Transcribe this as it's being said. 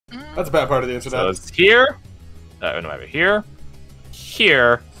That's a bad part of the internet. So it's here. No,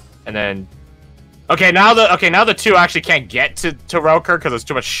 here, and then. Okay, now the two actually can't get to Roker because there's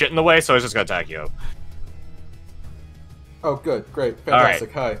too much shit in the way, so it's just gonna attack you. Oh, good, great,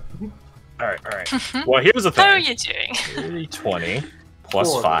 fantastic. Hi. All right. Well, here's the thing. How are you doing? 20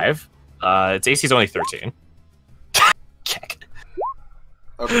 plus 5. Its AC is only 13.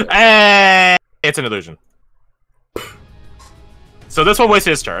 Okay. Hey, it's an illusion. So this one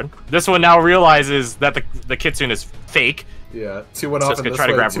wasted his turn. This one now realizes that the Kitsune is fake. Yeah, 2 went off in this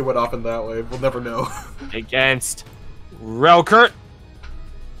way, 2 went off in that way. We'll never know. Against Relkert.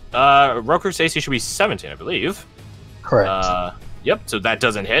 Roker's AC should be 17, I believe. Correct. Yep, so that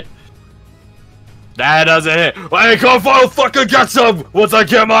doesn't hit. That doesn't hit. I ain't gonna fucking get some once I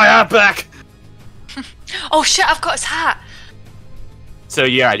get my hat back! Oh shit, I've got his hat! So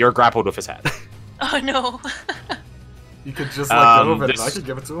yeah, you're grappled with his hat. Oh no. You could just let go of it and I could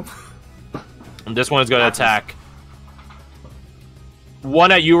give it to him. And this one is gonna attack.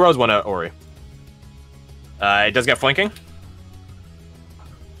 One at Euros, one at Ori. It does get flanking.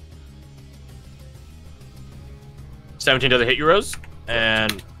 17 doesn't hit Euros,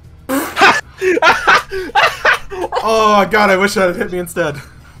 and... Oh god, I wish that had hit me instead.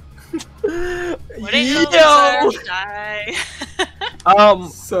 What ain't no die?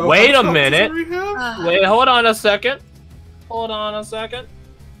 So wait a minute. Wait, hold on a second. Hold on a second.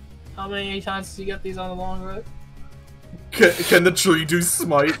 How many times do you get these on the long road? Can the tree do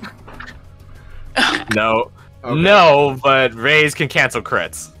smite? No. Okay. No, but Raise can cancel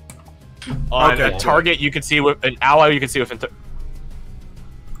crits. On Okay, a target you can see with an ally you can see within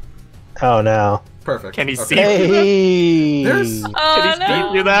Oh no. Perfect. Can he see Hey. There's Can he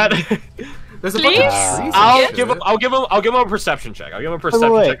see through that? there's a bunch of trees. I'll give him a perception check. I'll give him a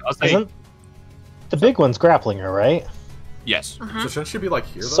perception Wait, check. I'll say the big one's grappling her, right? yes. So shouldn't she be like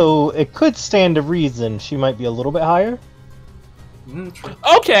here though? So it could stand to reason she might be a little bit higher. True.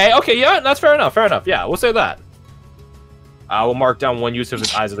 Okay, yeah, that's fair enough. Yeah, we'll say that. I will mark down one use of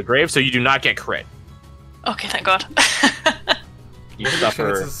his Eyes of the Grave, so you do not get crit. Okay, thank god. You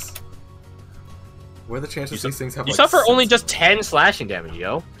suffer. What are the chances these things have? You like, suffer only 6? just 10 slashing damage,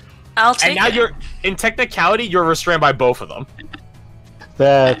 yo. I'll take And now it. you're in technicality, you're restrained by both of them.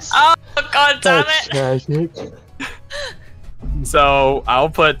 That's Oh god damn that's it! tragic. So I'll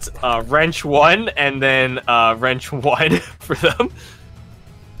put wrench 1 and then wrench 1 for them.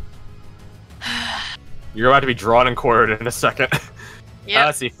 You're about to be drawn and quartered in a second. Yep.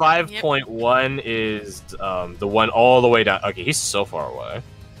 Let's see, 5.1 is the one all the way down. Okay, he's so far away.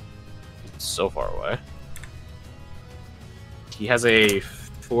 So far away. He has a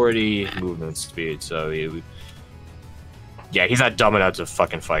 40 movement speed, so yeah, he's not dumb enough to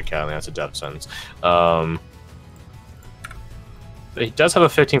fucking fight Callie. That's a death sentence. But he does have a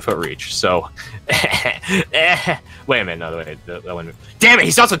 15-foot reach, so... Wait a minute, no, wait, that one... Damn it,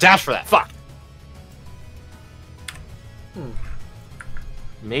 he's also dashed for that, fuck!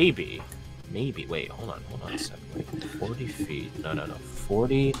 Maybe, wait, hold on a second, wait, 40 feet, no,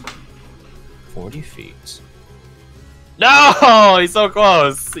 40 feet. No, he's so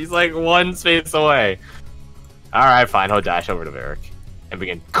close, he's like one space away. Alright, fine, he'll dash over to Varric and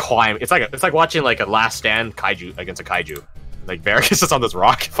begin climbing. It's like watching like a Last Stand kaiju against a kaiju. Like, Varric is just on this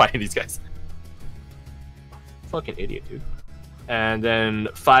rock fighting these guys. Fucking idiot, dude. And then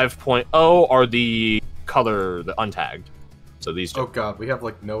 5.0 are the color, the untagged. So these two. Oh god, we have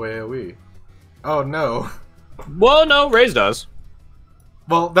like no AoE. Oh no. Well, no, Raze does.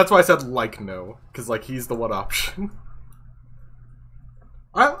 Well, that's why I said like no, because like he's the one option.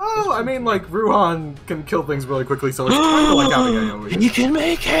 I mean like Ruhan can kill things really quickly, so it's kind of like having AoE. He can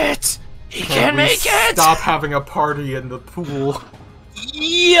make it! He can make it! Stop having a party in the pool.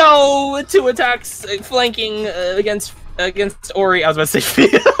 Yo, 2 attacks flanking against Ori. I was about to say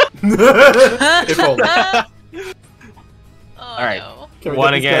If only. Oh, Alright. no. Can we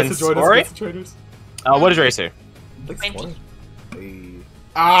One get these guys against to join us Ori? against the traders? What does Ray say? Like 20. 20. Hey.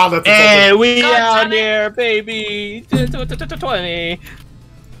 Ah, that's a Hey, we God out damn it. here, baby! 20.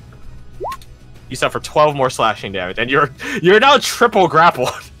 You suffer 12 more slashing damage, and you're now triple grappled.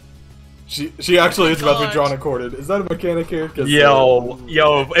 She actually is about to be God. drawn and quartered. Is that a mechanic here? 'Cause, Yo,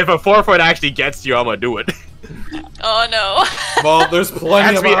 if a 4-foot actually gets you, I'm gonna do it. Oh no. Well, there's plenty It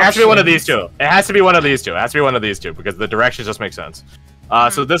has of to be one of options. these two. It has to be one of these two. It has to be one of these two because the directions just make sense.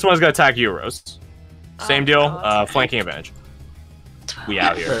 So this one's gonna attack Euros. Same Oh, deal. God. Flanking advantage. We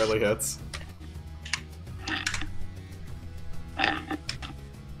out here. Barely hits.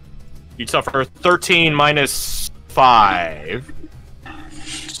 You suffer 13 minus 5.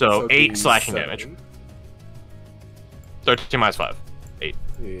 So 8 slashing damage. 13 minus 5. 8.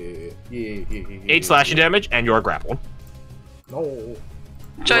 Yeah. Yeah. 8 slashing damage, and you're grappled. No. Join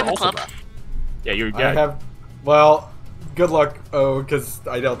You're the also club. grappled. Yeah, you're. I Yeah. have. Well, good luck. Oh, because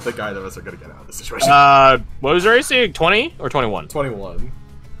I don't think either of us are gonna get out of this situation. What was your AC? 20 or 21? 21.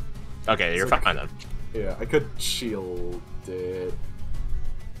 Okay, you're So- fine then. Yeah, I could shield it.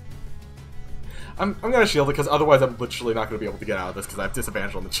 I'm gonna shield it because otherwise I'm literally not gonna be able to get out of this because I have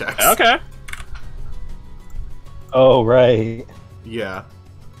disadvantage on the checks. Okay. Oh, right. Yeah.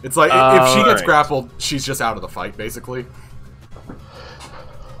 It's like if she gets alright. grappled, she's just out of the fight, basically.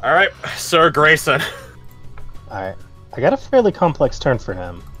 All right, Sir Grayson. Alright. I got a fairly complex turn for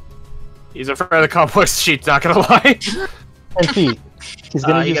him. He's a fairly complex sheet, not gonna lie. 10 feet. He's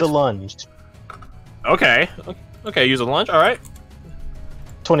gonna He use gets- a lunge. Okay. Okay, use a lunge. All right.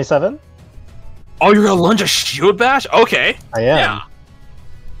 27? Oh, you're gonna lunge a shield bash? Okay. I am. Yeah.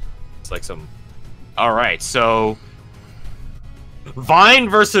 It's like some. All right, so Vine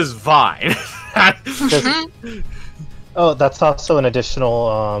versus Vine. Oh, that's also an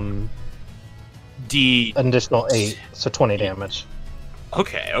additional, D. an additional 8, so 20 damage.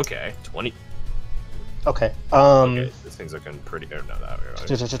 Okay. Okay. 20. Okay. Okay. This thing's looking pretty. No,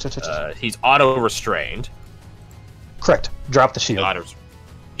 that. He's auto restrained. Correct. Drop the shield.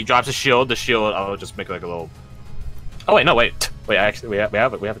 He drops a shield. The shield. I'll just make like a little. Oh wait, no, wait. Actually, we have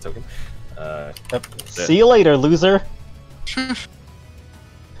a token. Yep. See you later, loser.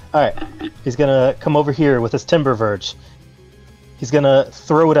 Alright. He's gonna come over here with his Timber Verge. He's gonna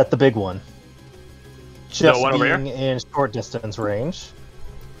throw it at the big one. Just one over being in short distance range.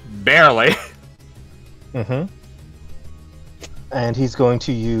 Barely. Mm-hmm. And he's going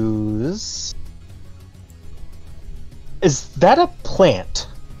to use... Is that a plant?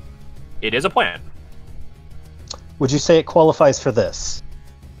 It is a plant. Would you say it qualifies for this?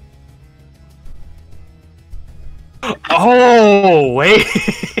 Oh wait.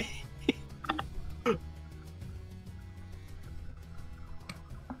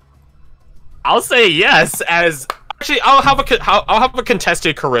 I'll say yes. As actually, I'll have a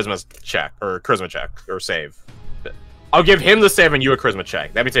contested charisma check or save. I'll give him the save and you a charisma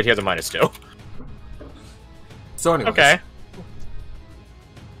check. That means that he has a -2. So anyways. Okay.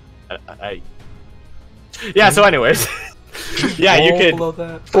 Yeah. So anyways. Yeah, you Roll could below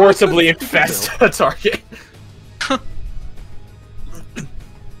that. forcibly infest a target.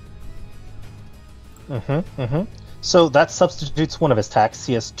 So that substitutes one of his attacks.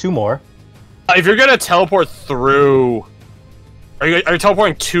 He has 2 more. If you're gonna teleport through, are you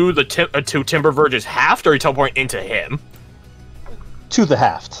teleporting to the to Timber Verge's haft, or are you teleporting into him? To the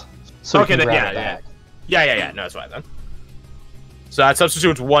haft. So he Okay, can then grab yeah, it yeah, back. yeah. No, that's fine then. So that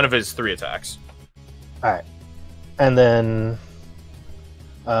substitutes one of his 3 attacks. Alright. And then...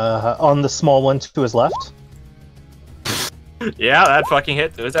 on the small one to his left. Yeah, that fucking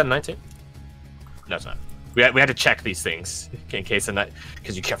hit. Was that a 19? No, it's not. We had to check these things in case of that,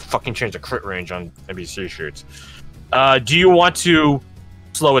 because you can't fucking change the crit range on NBC shoots. Do you want to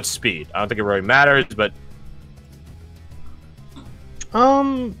slow its speed? I don't think it really matters, but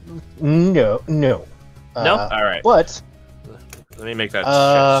No. no. All right. But... Let me make that.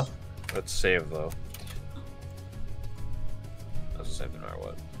 Let's save though. Let's save no matter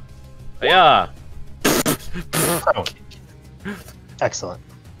what. Yeah. Excellent.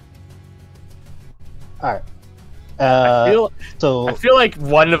 Alright. I feel like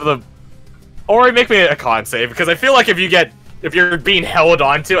one of the, or make me a con save, because I feel like if you're being held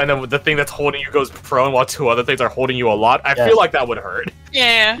onto and then the thing that's holding you goes prone while 2 other things are holding you a lot, I feel like that would hurt.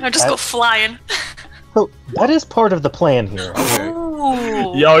 Yeah, I just go flying. So, that is part of the plan here.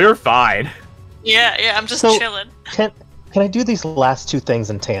 Ooh. Yo, you're fine. Yeah, I'm just So- chilling. Can I do these last 2 things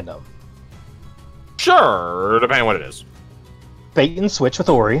in tandem? Sure, depending on what it is. Bait and switch with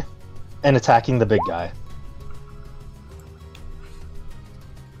Ori, and attacking the big guy.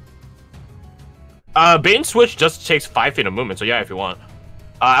 Bait and switch just takes 5 feet of movement, so yeah, if you want.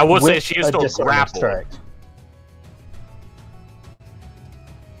 I will say With she is a still disadvantage grappled. strike.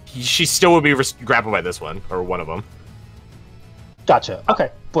 She still would be grappled by this one, or one of them. Gotcha.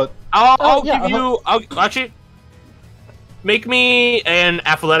 Okay, but I'll yeah, give you. I'll actually make me an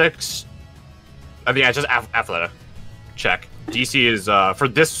athletics. I think it's just athletic check. DC is for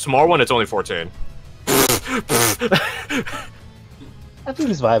this small one. It's only 14. I think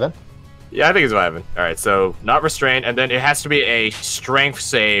he's vibing. Yeah, I think it's vibing. All right, so not restrained, and then it has to be a strength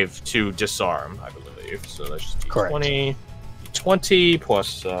save to disarm, I believe. So that's just Correct. 20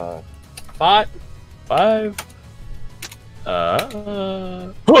 plus 5.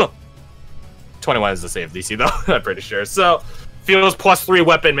 21 is the save DC though. I'm pretty sure. So feels +3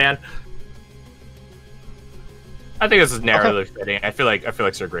 weapon, man. I think this is narrowly fitting. I feel like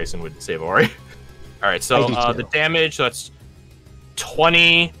Sir Grayson would save Ori. All right, so the damage, so that's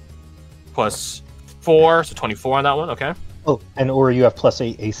 20 plus 4, so 24 on that one. Okay. Oh, and Ori, you have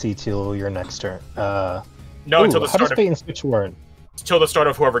 +8 AC till your next turn. No, ooh, until the how start does bait and switch work? Until the start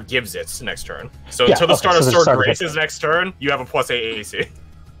of whoever gives its next turn. So Yeah, until the start of so Sir Grace's next turn, you have a +8 AC.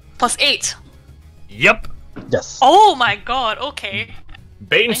 +8. Yep. Yes. Oh my god, okay.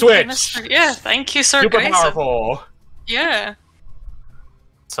 Bait and Thank you, switch. Mr. Yeah, thank you, Sir Super Grayson. powerful. Yeah.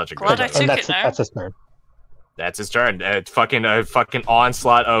 Such a Glad good I job. took and it now. that's his turn. That's his turn. A fucking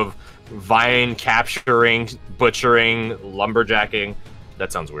onslaught of vine capturing, butchering, lumberjacking.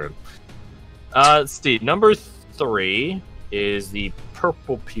 That sounds weird. Let's see. Number 3 is the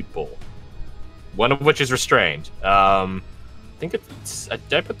purple people. One of which is restrained. I think it's.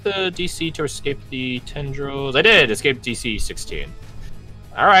 Did I put the DC to escape the tendrils? I did. Escape DC 16.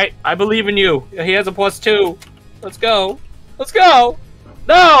 All right, I believe in you. He has a +2. Let's go. Let's go.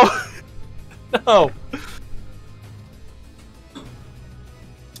 No. No.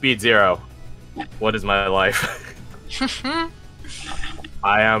 Speed 0. What is my life?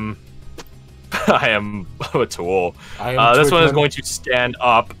 I am a tool. This one is going to stand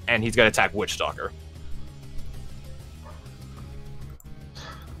up, and he's going to attack Witch Stalker.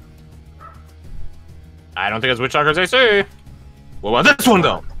 I don't think it's Witch Stalker's AC. What about this one,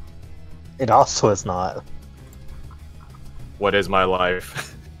 though? It also is not. What is my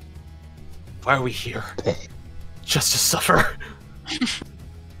life? Why are we here? Just to suffer.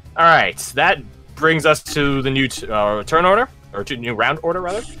 Alright, that brings us to the new turn order. Or to new round order,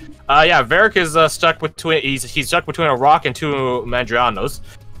 rather. Yeah, Varric is stuck between... He's stuck between a rock and 2 Mandrianos.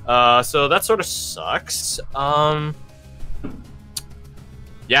 So that sort of sucks.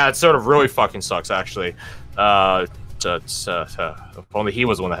 Yeah, it sort of really fucking sucks, actually. If only he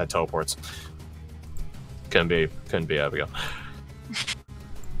was the one that had teleports. Couldn't be Abigail.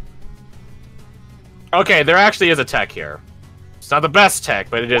 Okay, there actually is a tech here. It's not the best tech,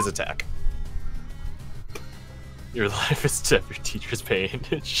 but it is a tech. Your life is to your teacher's pain.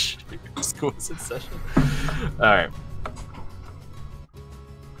 School is in session. Alright.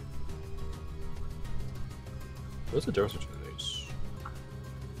 What's the difference between these?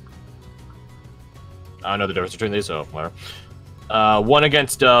 I don't know the difference between these, so whatever. One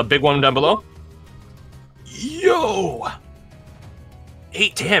against big one down below. Yo!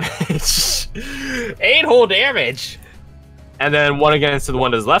 8 damage. 8 whole damage. And then one against the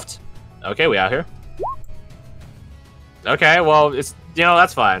one to his left. Okay, we out here. Okay, well, it's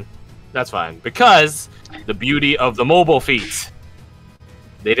that's fine. That's fine. Because the beauty of the mobile feat.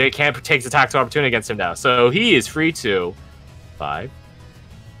 They can't take attacks of opportunity against him now. So he is free to 5,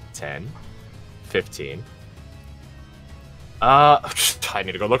 10, 15. I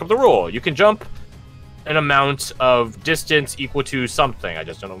need to go look up the rule. You can jump an amount of distance equal to something. I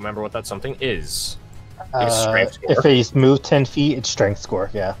just don't remember what that something is. If he's moved 10 feet, it's strength score,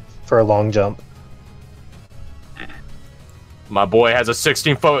 yeah, for a long jump. My boy has a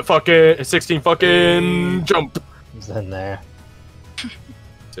 16 fucking jump. He's in there.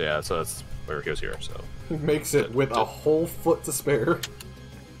 So yeah, so that's where he goes here. So he makes it with a whole foot to spare.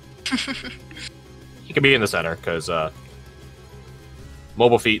 He can be in the center because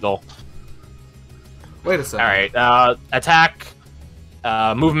mobile feet though. Wait a second. All right, attack,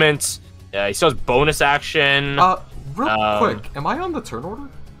 movement. He still has bonus action. Real quick, am I on the turn order?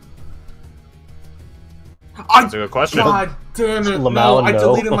 That's a good question. God damn it! Lamau, No, I no.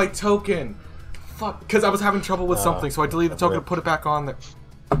 deleted my token. Fuck, because I was having trouble with something, so I deleted the token to put it back on there.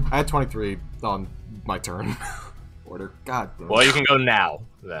 I had 23 on my turn order. God damn it. Well, you can go now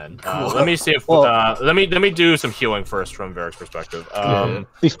then. Cool. Let me see if let me do some healing first from Varric's perspective.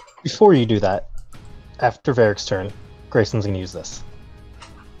 Before you do that, after Varric's turn, Grayson's gonna use this.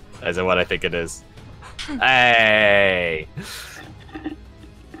 As in what I think it is. Hey.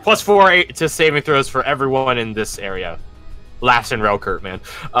 +4 to saving throws for everyone in this area. Laughs and Relkurt, man.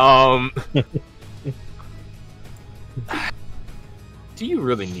 Do you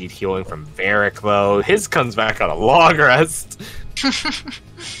really need healing from Varric, though? His comes back on a long rest.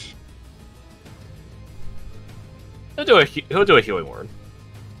 He'll do a healing word.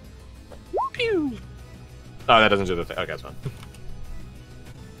 Pew. Oh, that doesn't do the thing. Okay, that's fine.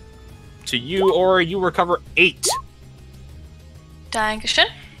 To you, or you recover 8. Dankeschön.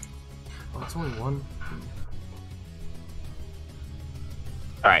 Oh, it's only one.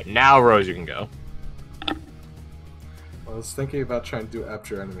 Alright, now Rose, you can go. I was thinking about trying to do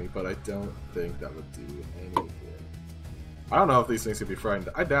Apture Enemy, but I don't think that would do anything. I don't know if these things could be frightened.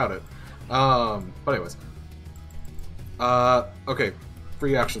 I doubt it. But anyways. Okay.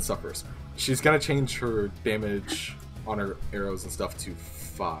 Free action suffers. she's gonna change her damage on her arrows and stuff to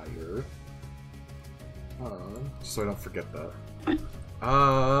fire. Just so I don't forget that.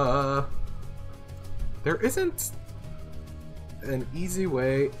 There isn't an easy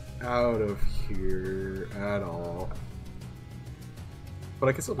way out of here at all. But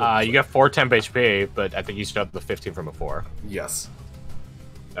I can still do it. You got 4 temp HP, but I think you still have the 15 from before. Yes.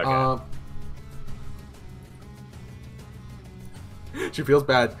 Okay. She feels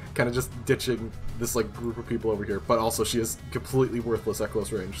bad, kind of just ditching this like group of people over here, but also she is completely worthless at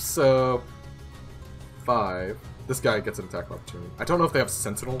close range. So 5. This guy gets an attack of opportunity. I don't know if they have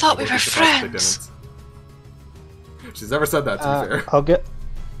Sentinel. Thought we I were wouldn't be surprised if friends. they didn't. She's never said that, to be fair.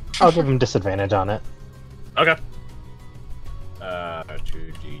 I'll give him disadvantage on it. Okay.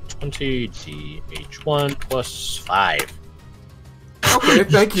 2d20 dh1 plus 5. Okay,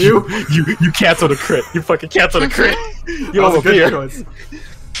 thank you. You canceled a crit. You fucking canceled a crit. You That was a over good here. choice.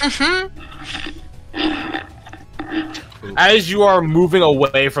 As you are moving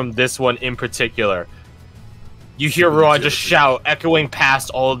away from this one in particular, you hear Ruan just shout, echoing past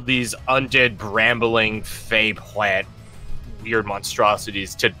all of these undead, brambling, fey plant, weird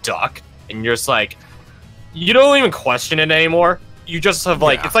monstrosities to duck, and you're just like, you don't even question it anymore. You just have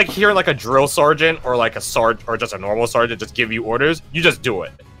like, it's like hearing like a drill sergeant or like a sergeant or just a normal sergeant just give you orders. You just do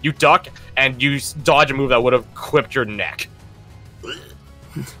it. You duck and you dodge a move that would have clipped your neck.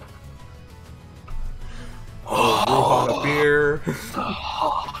 On a beer.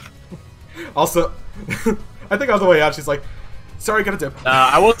 Also, I think on the way out, she's like, sorry, gotta dip.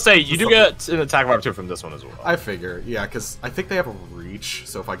 I will say, you do get an attack of opportunity from this one as well. I figure, yeah, because I think they have a reach,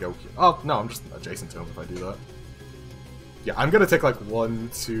 so if I go... Oh, no, I'm just adjacent to them if I do that. Yeah, I'm gonna take like 1,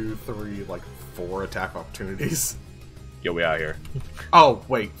 2, 3, like 4 attack opportunities. Yo, we out here. Oh,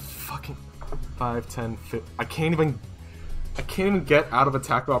 wait. Fucking 5, 10, 15... I can't even get out of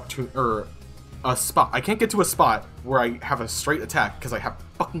attack of opportunity... Or a spot. I can't get to a spot where I have a straight attack because I have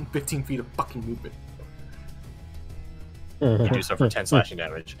fucking 15 feet of fucking movement. You do so for 10 slashing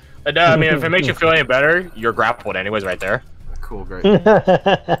damage. But I mean, if it makes you feel any better, you're grappled anyways right there. Cool, great.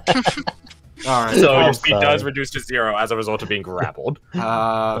 Alright. So your I'm speed sorry. does reduce to 0 as a result of being grappled.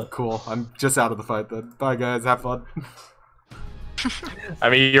 Cool. I'm just out of the fight then. Bye guys, have fun.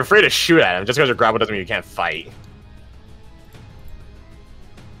 I mean, you're free to shoot at him. Just because you're grappled doesn't mean you can't fight.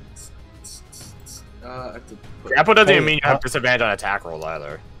 I have to put... Grapple doesn't even Hey, mean you have disadvantage on attack roll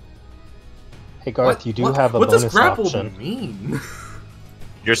either. Hey Garth, you do have a what bonus does grapple option. mean?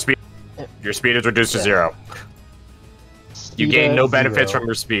 Your speed is reduced to Yeah. 0. You Speed gain at no benefits 0. from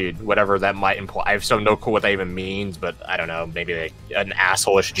your speed, whatever that might imply. I have still no clue what that even means, but I don't know. Maybe like an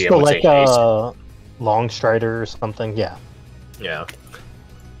assholeish GM So would like say haste. long strider or something, yeah. Yeah.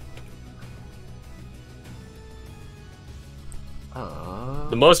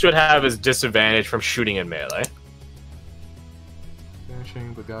 The most you would have is disadvantage from shooting in melee.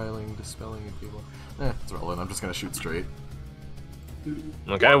 Vanishing, beguiling, dispelling, and people. It's relevant. I'm just gonna shoot straight.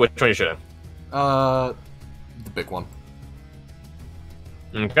 Okay, which one are you shooting? The big one.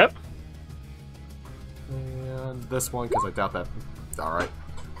 Okay. And this one, because I doubt that. Alright.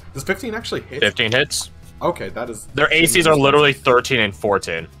 Does 15 actually hit? 15 hits. Okay, that is... Their ACs are literally 13 and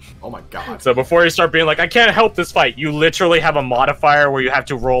 14. Oh my god. So before you start being like, I can't help this fight, you literally have a modifier where you have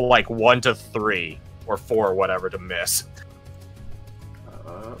to roll like 1 to 3 or 4 or whatever to miss.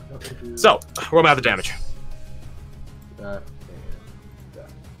 So, roll out the damage. That and that.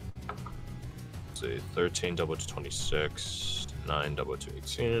 Let's see, 13 double to 26, 9 double to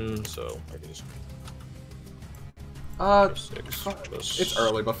 18, so I can just... 6 plus... It's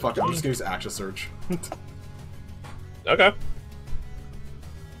early, but fuck it. I'm just gonna use Action Surge. Okay.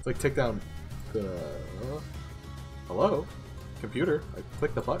 It's like, take down the... Hello? Computer? I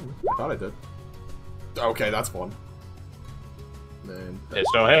clicked the button. I thought I did. Okay, that's fun. Then... It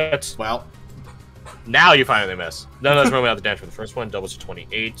still hits. Well... Now you finally miss. No, let's roll out the damage for the first one. Doubles to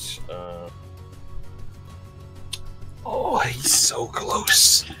 28. Oh, he's so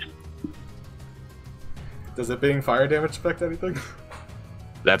close. Does it being fire damage affect anything?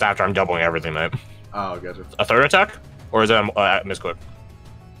 That's after I'm doubling everything, mate. Oh, gotcha. A third attack? Or is it a misclick?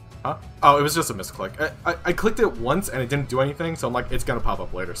 Huh? Oh, it was just a misclick. I clicked it once and it didn't do anything, so I'm like, it's gonna pop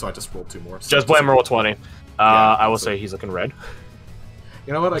up later, so I just rolled 2 more. So Just blame roll 20. I will so- say he's looking red.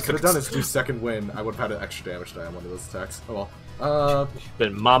 You know what I could have done is do second win. I would have had an extra damage die on one of those attacks. Oh well.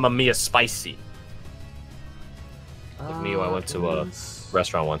 Been Mamma Mia spicy. Like me, I went to a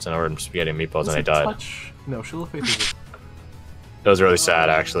restaurant once and I ordered spaghetti and meatballs and I died. Touch? No, Shield of Faith is... That was really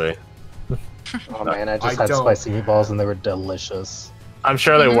sad, actually. Oh man, I I just had don't- spicy meatballs and they were delicious. I'm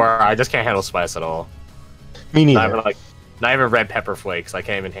sure they were. I just can't handle spice at all. Me Not neither. even red pepper flakes. I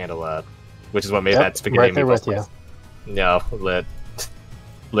can't even handle that. which is what made Yep, that spaghetti right there meatballs with you. No,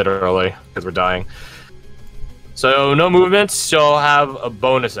 literally, because we're dying. So no movements, so I'll have a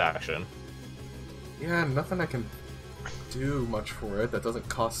bonus action. Yeah, nothing I can do much for it that doesn't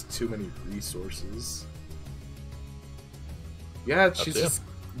cost too many resources. Yeah, she's to you. just...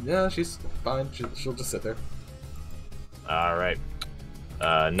 Yeah, she's fine. She'll just sit there. Alright.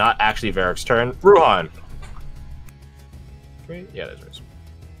 Not actually Varric's turn. Ruhan! Yeah, that's right.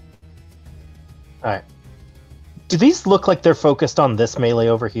 Alright. Do these look like they're focused on this melee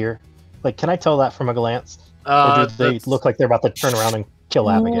over here? Like, can I tell that from a glance? Or do they look like they're about to turn around and kill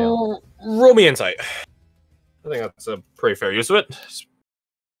Abigail? Roll me insight. I think that's a pretty fair use of it.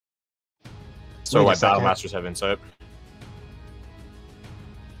 So Wait a why second. Battle Masters have insight.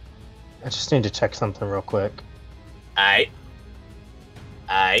 I just need to check something real quick. Aight.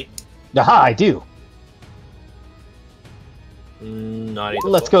 Aha, I do! Not even.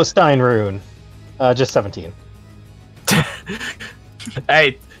 Let's go Steinrune. Just 17.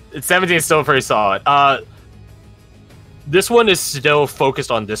 Hey, 17 is still pretty solid. This one is still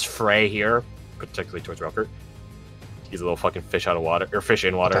focused on this fray here, particularly towards Rucker. He's a little fucking fish out of water, or fish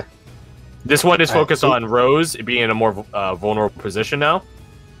in water. Okay. This one is Alright, focused so- on Rose being in a more vulnerable position now.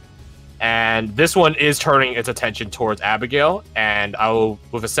 And this one is turning its attention towards Abigail, and I will,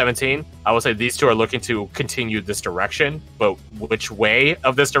 with a 17, I will say these two are looking to continue this direction, but which way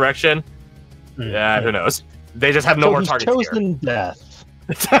of this direction? Who knows? They just have no So more he's targets chosen death.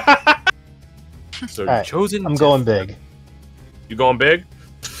 here. So Alright, chosen. I'm going big. You going big?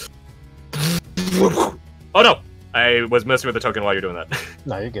 Oh no! I was messing with the token while you're doing that.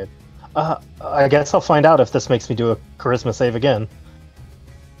 No, you're good. I guess I'll find out if this makes me do a charisma save again.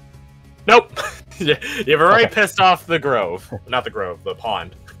 Nope! You've already Okay. pissed off the grove. Not the grove, the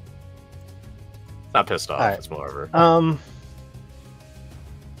pond. Not pissed off, Alright. it's more over.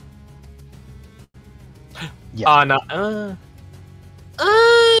 Yeah. No.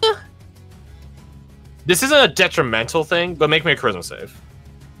 This isn't a detrimental thing, but make me a charisma save.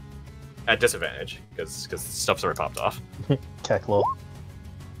 At disadvantage, because stuff's already popped off. Kecklo.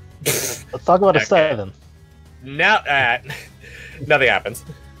 Let's talk about a Okay. 7. Now, nothing happens.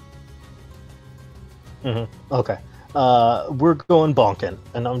 Okay. We're going bonking,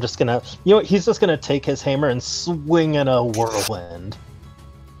 and I'm just gonna... You know what? He's just gonna take his hammer and swing in a whirlwind.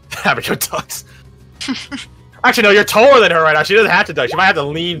 Abigail ducks. Actually, no, you're taller than her right now. She doesn't have to duck. She might have to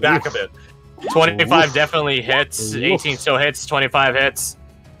lean back a bit. 25 Oof. definitely hits. Oof. 18 still hits. 25 hits.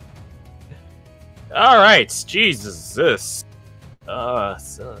 All right. Jesus.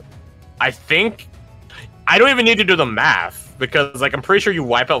 So I think I don't even need to do the math because, like, I'm pretty sure you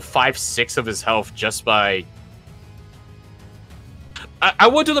wipe out 5-6 of his health just by. I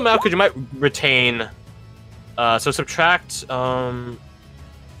would do the math because you might retain. So subtract.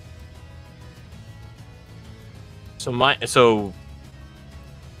 So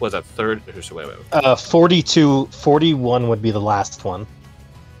was that third? So wait. 41 would be the last one.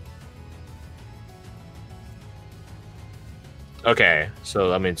 Okay, so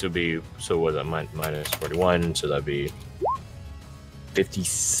that means it would be, so was it minus 41, so that'd be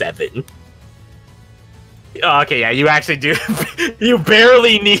 57. Oh, okay, yeah, you actually do, you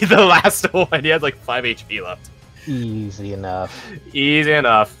barely need the last one, he has like 5 HP left. Easy enough. Easy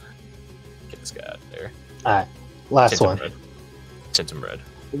enough. Get this guy out of there. Alright, last Tintin one. bread. Tintin bread.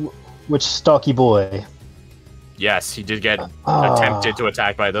 Which stocky boy? Yes, he did get Ah. attempted to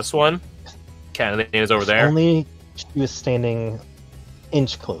attack by this one. Kennedy is over there. Only she was standing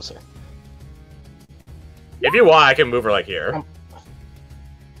inch closer. If you want, I can move her like here.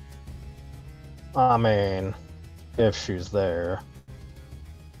 I mean, if she's there.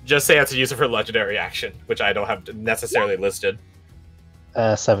 Just say that's a use of her legendary action, which I don't have necessarily listed.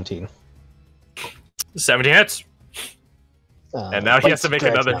 17. 17 hits. And now he has to make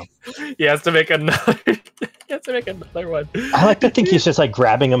drags another. now. He has to make another. He has to make another one. I like to think he's just like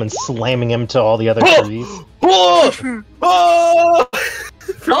grabbing him and slamming him to all the other trees. Oh! Oh!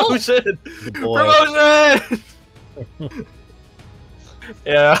 Promotion! Good boy. Promotion!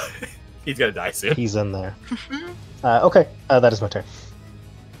 Yeah, he's gonna die soon. He's in there. Okay, that is my turn.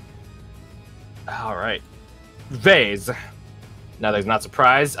 All right, Vase. Now that he's not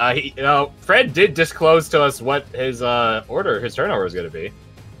surprised. Fred did disclose to us what his his turnover is going to be.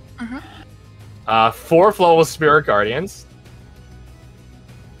 4 Flawless Spirit Guardians.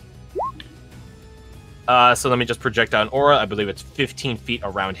 So let me just project out an aura. I believe it's 15 feet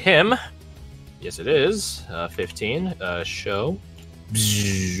around him. Yes, it is. 15. Show.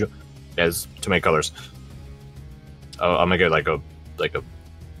 Bzzz. Has too many colors. Oh, I'll make it like a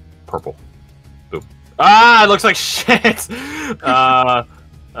purple. Boop. Ah, it looks like shit.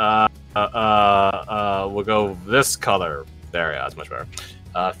 We'll go this color. There, yeah, that's much better.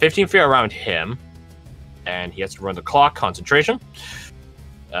 15 feet around him, and he has to run the clock. Concentration.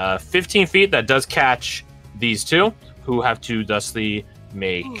 15 feet. That does catch these two, who have to thusly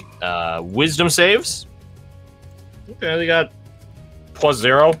make wisdom saves. Okay, they got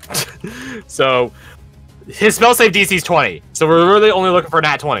 +0. So his spell save DC is 20. So we're really only looking for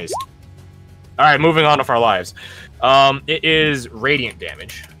nat 20s. All right, moving on with our lives. It is radiant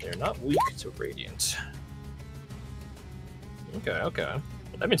damage. They're not weak to radiant. Okay.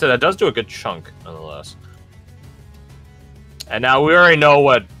 That means that does do a good chunk, nonetheless. And now we already know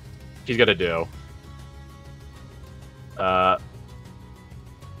what he's gonna do.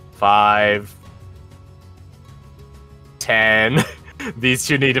 5, 10. These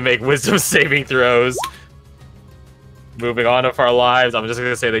two need to make wisdom saving throws. Moving on with our lives, I'm just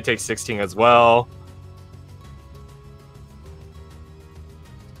gonna say they take 16 as well.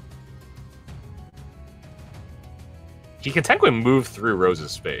 He can technically move through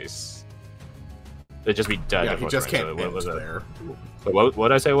Rose's space. It'd just be dead. Yeah, he just can't so what was there. What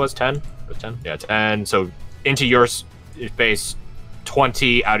did I say it was? 10? It was 10? Yeah, 10. So into your space,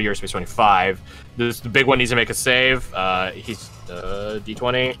 20. Out of your space, 25. The big one needs to make a save. He's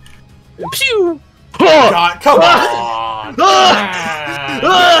D20. Pew! God, come on!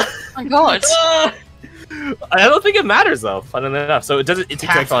 Oh my god. I don't think it matters though. Funnily enough, so it doesn't. It's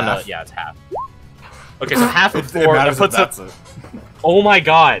half on. Half. Yeah, it's half. Okay, so half of It 4. matters That if puts that's up. it. Oh my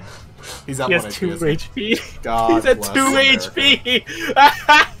god! He's at He has 1 2 isn't he? HP. God He's at bless 2 America.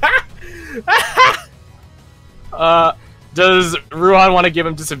 HP. Does Ruhan want to give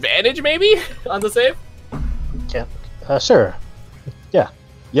him disadvantage maybe on the save? Yeah. Sure. Yeah.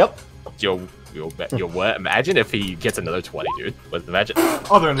 Yep. Yo, what? Imagine if he gets another 20, dude. What? Imagine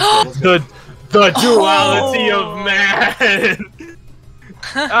Oh, they're in the stable. the duality of man.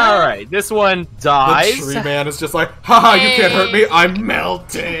 All right, this one dies. The tree man is just like, haha, you can't hurt me, I'm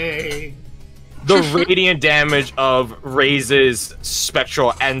melting. The radiant damage of Raise's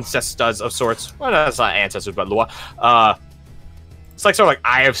spectral ancestors of sorts. Well, no, that's not ancestors, but Lua. It's like sort of like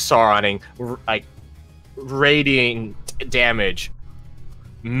Eye of Sauroning, like radiant damage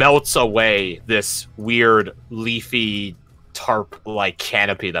melts away this weird leafy tarp-like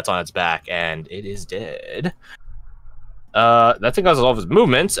canopy that's on its back, and it is dead. That thing causes all of his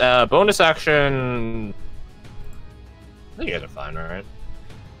movements. Bonus action. I think you guys are fine, right?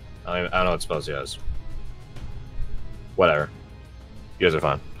 I don't know what spells he has. Whatever. You guys are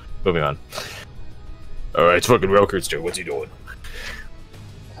fine. Moving on. Alright, it's fucking Roker's turn. What's he doing?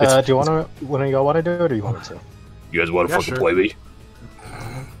 Do you want to? One of y'all want to do it, or do you want me to? You guys want to fucking play me?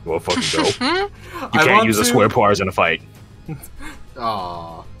 You want to fucking go? You I can't want use the to- square pars in a fight.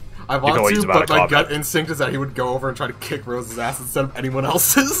 Aww. I can always want use to, him out of but my combat. gut instinct is that he would go over and try to kick Rose's ass instead of anyone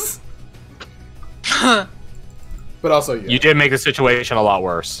else's. But also, yeah. You did make the situation a lot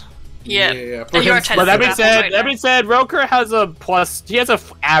worse. Yeah. Yeah, And you're him- a But that being Right said, now. Roker has a plus. He has a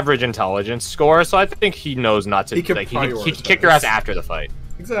average intelligence score, so I think he knows not to. He can he can prioritize. kick your ass after the fight.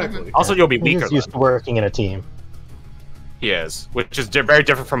 Exactly. Also, you'll be He's weaker. used Than to working in a team. he is, which is very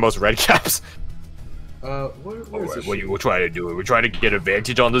different from most red caps. Where's Alright, this what shit? we're trying to do? We're trying to get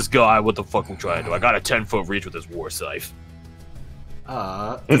advantage on this guy. What the fuck we trying to do? I got a 10-foot reach with this war scythe.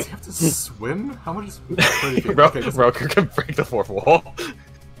 Does he have to swim? How much is pretty good. Okay, just- Roker can break the fourth wall.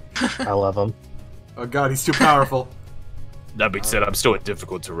 I love him. Oh god, he's too powerful. That being said, I'm still in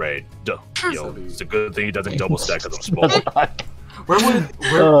difficult terrain. Yo, it's a good thing he doesn't double stack because I'm small.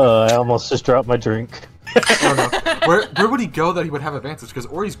 Where I almost just dropped my drink. oh no. Where would he go that he would have advantage? Because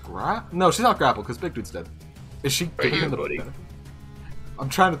Ori's No, she's not grappled because Big Dude's dead. Is she giving here, him the buddy. benefit? I'm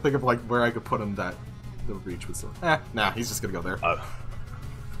trying to think of like where I could put him that the reach was. Nah, he's just gonna go there.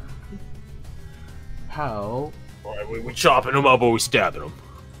 How? Alright, we chopping him up or we stabbing him?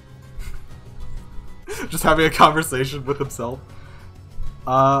 Just having a conversation with himself.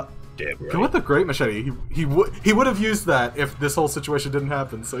 Damn Go with right. the great machete. He would have used that if this whole situation didn't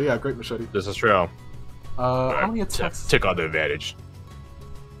happen. So yeah, great machete. This is true. How many attacks? Take on the advantage.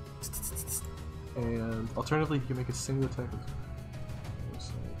 And alternatively, he can make a single attack.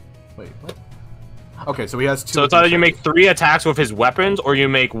 Wait, what? Okay, so he has 2. So it's either you make 3 attacks with his weapons, or you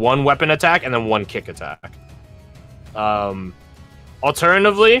make 1 weapon attack and then 1 kick attack.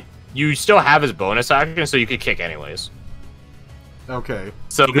 Alternatively, you still have his bonus action, so you could kick anyways. Okay.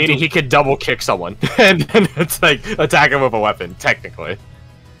 So meaning he could double kick someone, and then it's like attack him with a weapon, technically.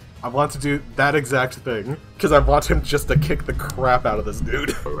 I want to do that exact thing because I want him just to kick the crap out of this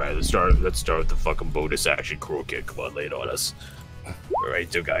dude. All right, let's start with the fucking bonus action cruel kick. Come on, lay it on us. All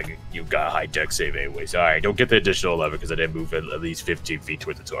right, you got a high deck save anyways. All right, don't get the additional 11 because I didn't move at least 15 feet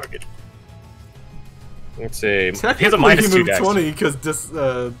toward the target. Let's see. He has a Technically, he -2 moved dex. 20 because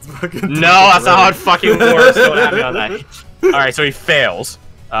fucking. No, that's not how it fucking works. Don't have me on that. Alright, so he fails.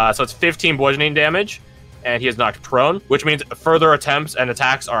 So it's 15 bludgeoning damage, and he is knocked prone, which means further attempts and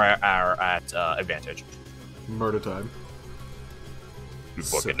attacks are at advantage. Murder time. You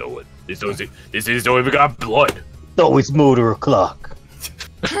fucking know it. This is the way we got blood. Always murder o'clock.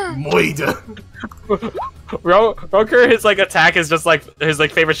 Moida. Roker, his like attack is just like his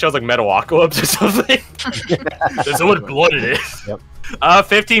like favorite shows like Metalocalypse or something. There's so much blood in it. Yep.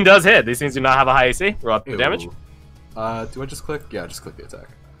 15 does hit. These things do not have a high AC. Roll up the damage. Do I just click? Yeah, just click the attack.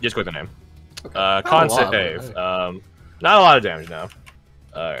 Just click the name. Okay. Con Not a lot, save. right? Not a lot of damage now.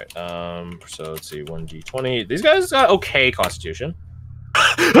 Alright, so let's see, 1d20. These guys got okay constitution.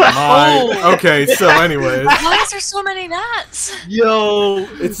 Okay, so anyways. Why is there so many gnats? Yo!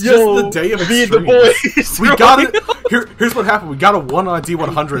 It's just the day of me extremes. and the boys! We got it. Here's what happened. We got a 1 on a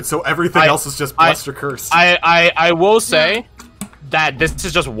D100, so everything else is just blessed or cursed. I will say that this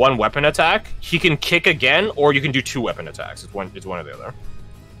is just one weapon attack. He can kick again, or you can do 2 weapon attacks. It's one or the other.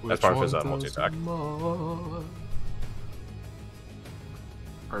 That's part of his multi-attack.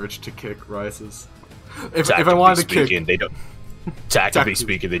 Urge to kick rises. If I wanted to kick, they don't. Tactically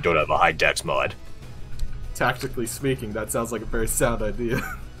speaking, they don't have a high dex mod. Tactically speaking, that sounds like a very sound idea.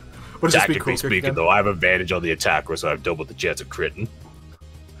 Would it just be Tactically cool speaking, though, I have advantage on the attacker, so I have double the chance of critting.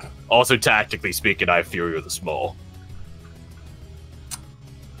 Also, tactically speaking, I have Fury of the Small.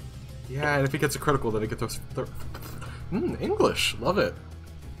 Yeah, and if he gets a critical, then he gets English, love it.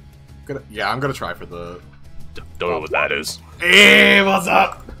 I'm gonna try for the. Don't know what that is. Hey, what's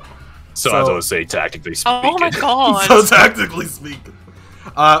up? So I was gonna say tactically speaking. Oh my god. So tactically speaking.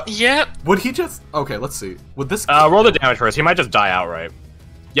 Yep. Would he just? Okay, let's see. Would this? Roll the damage first. He might just die outright.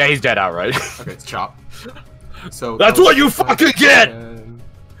 Yeah, he's dead outright. Okay, it's chop. So that's what you fucking get.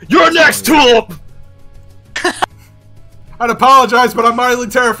 You're next tulip. I'd apologize, but I'm mildly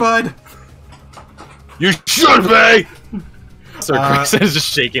terrified. You should be. Sir Chris is just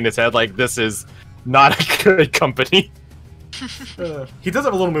shaking his head like this is not a good company. He does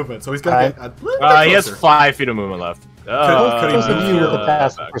have a little movement, so he's gonna get a little bit he has closer. 5 feet of movement left. Could he Those of move? you with a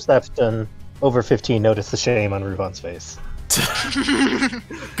passive perception over 15 notice the shame on Ruvon's face.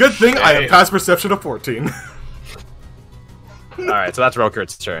 Good thing I have pass perception of 14. Alright, so that's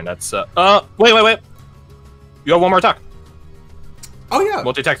Rokert's turn. That's wait. You have one more attack. Oh yeah.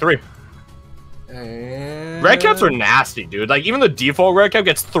 Multi-attack 3. And... Red caps are nasty, dude. Like even the default red cap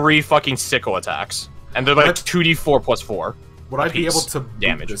gets 3 fucking sicko attacks. And they're like 2d4 plus 4. Would I be able to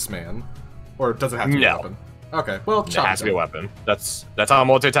damage this man? Or does it have to be a weapon? Okay, well, it has to be a weapon. That's how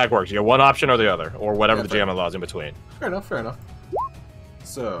multi-attack works. You get one option or the other, or whatever the GM allows in between. Fair enough.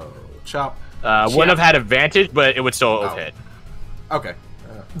 So, chop. Wouldn't have had advantage, but it would still have hit. Okay.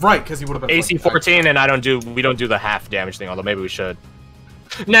 Right, because he would have been AC 14, and we don't do the half damage thing, although maybe we should.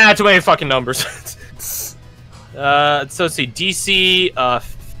 Nah, too many fucking numbers. So let's see, DC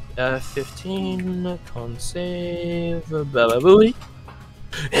 15, con save, blah blah blah.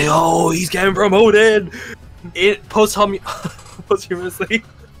 Hey, oh, he's getting promoted. It posthumously.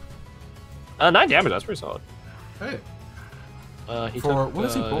 9 damage. That's pretty solid. Hey. What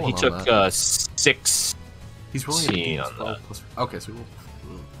is he rolling? He took 6. He's rolling on that. Okay, so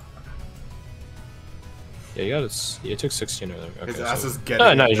yeah, you got it. Yeah, it took 16 earlier. Okay, his ass is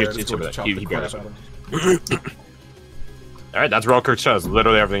getting. No, he barely. Alright, that's Rokert's show. It's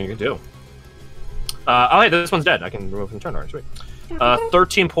literally everything you can do. Oh, hey, this one's dead. I can remove from turn. Alright, sweet.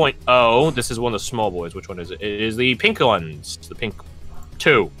 13.0. This is one of the small boys. Which one is it? It is the pink ones. The pink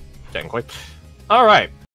 2, technically. Alright.